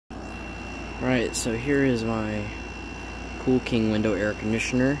Right, so here is my Kool window air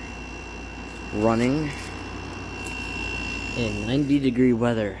conditioner running in 90-degree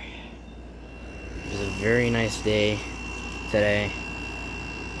weather. It was a very nice day today,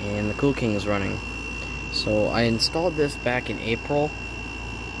 and the Kool is running. So I installed this back in April,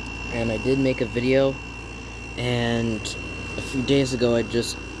 and I did make a video, and a few days ago I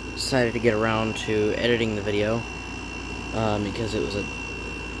just decided to get around to editing the video, because it was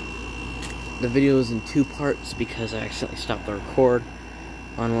the video was in two parts because I accidentally stopped the record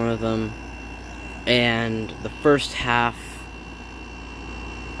on one of them, and the first half,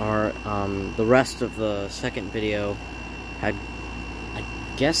 or the rest of the second video, had, I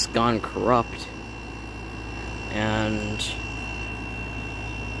guess, gone corrupt, and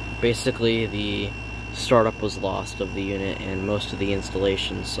basically the startup was lost of the unit and most of the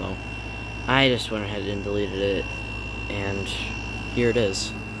installation, so I just went ahead and deleted it, and here it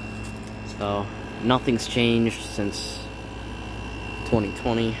is. So nothing's changed since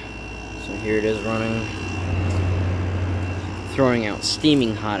 2020. So here it is running, throwing out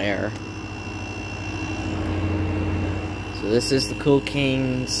steaming hot air. So this is the Kool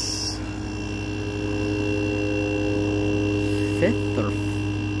King's 5th or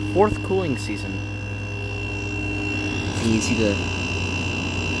 4th cooling season. And you see the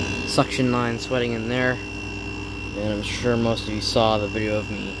suction line sweating in there. And I'm sure most of you saw the video of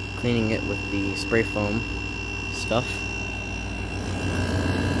me cleaning it with the spray foam stuff.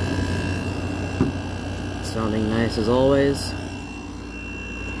 Sounding nice as always.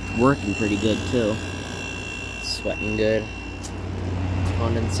 Working pretty good too. Sweating good.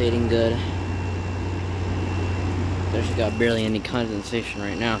 Condensating good. There's got barely any condensation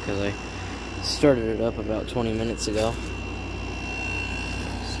right now because I started it up about 20 minutes ago.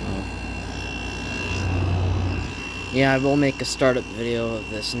 So yeah, I will make a startup video of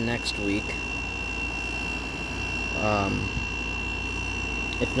this next week.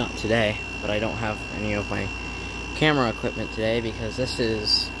 If not today, but I don't have any of my camera equipment today because this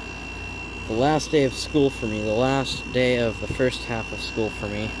is the last day of school for me, the last day of the first half of school for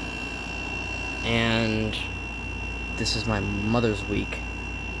me. And this is my mother's week.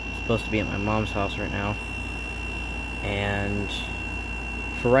 I'm supposed to be at my mom's house right now. And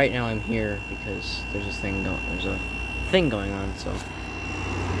for right now I'm here because there's a thing going on, so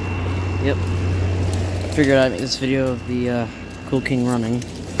yep. I figured I'd make this video of the Kool running.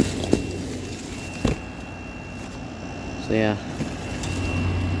 So yeah,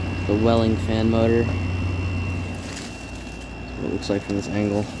 the Welling fan motor. That's what it looks like from this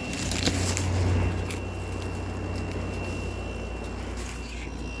angle.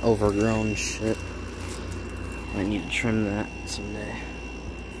 Overgrown shit. I need to trim that someday.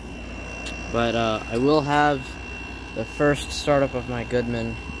 But I will have the first startup of my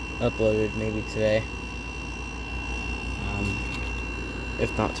Goodman uploaded maybe today,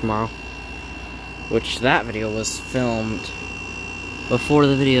 if not tomorrow, which that video was filmed before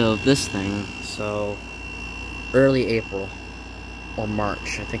the video of this thing, so early April or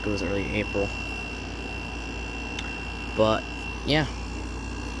March. I think it was early April. But yeah,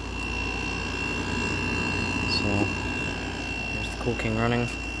 so there's the Kool running.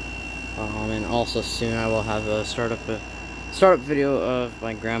 And also soon I will have a startup video of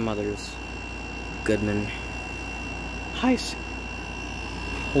my grandmother's Goodman high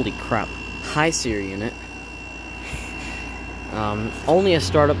seer unit. Only a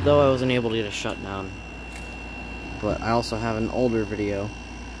startup though, I wasn't able to get a shutdown. But I also have an older video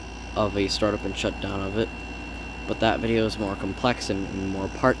of a startup and shutdown of it. But that video is more complex and more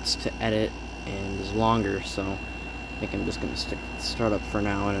parts to edit and is longer, so I think I'm just going to stick with the startup for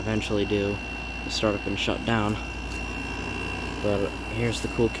now and eventually do the startup and shut down. But here's the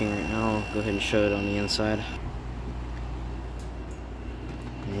Kool right now. I'll go ahead and show it on the inside.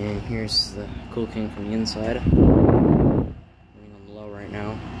 And here's the Kool from the inside. Running on low right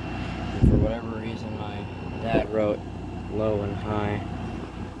now. And for whatever reason, my dad wrote low and high,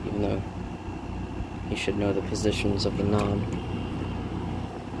 even though he should know the positions of the knob.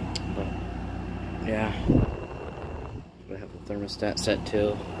 But yeah. I have the thermostat set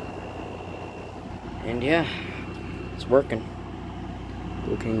too, and yeah, it's working.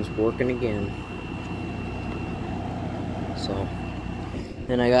 Kool working again. So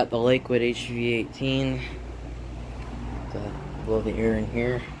then I got the Liquid HV18 to blow the air in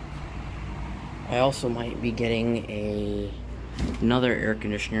here. I also might be getting another air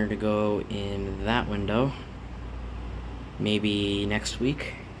conditioner to go in that window, maybe next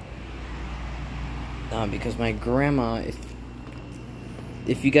week. Because my grandma,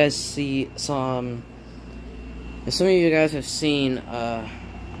 if you guys saw, if some of you guys have seen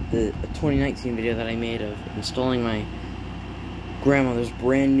the 2019 video that I made of installing my grandmother's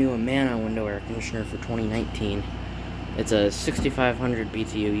brand new Amana window air conditioner for 2019. It's a 6500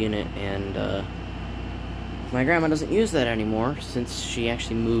 BTU unit, and my grandma doesn't use that anymore since she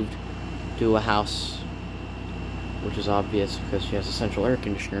actually moved to a house, which is obvious because she has a central air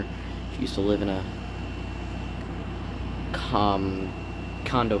conditioner. She used to live in a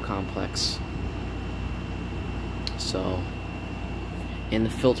condo complex. So, and the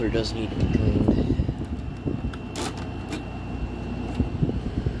filter does need to be cleaned.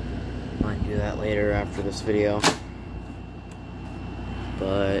 Might do that later after this video.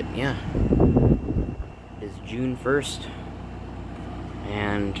 But yeah, it's June 1st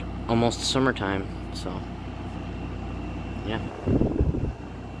and almost summertime, so yeah.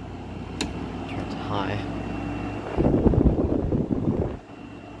 Turn it to high.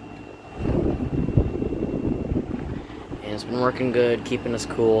 And it's been working good, keeping us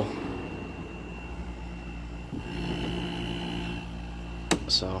cool.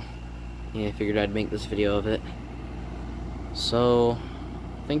 So, yeah, I figured I'd make this video of it. So,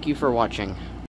 thank you for watching.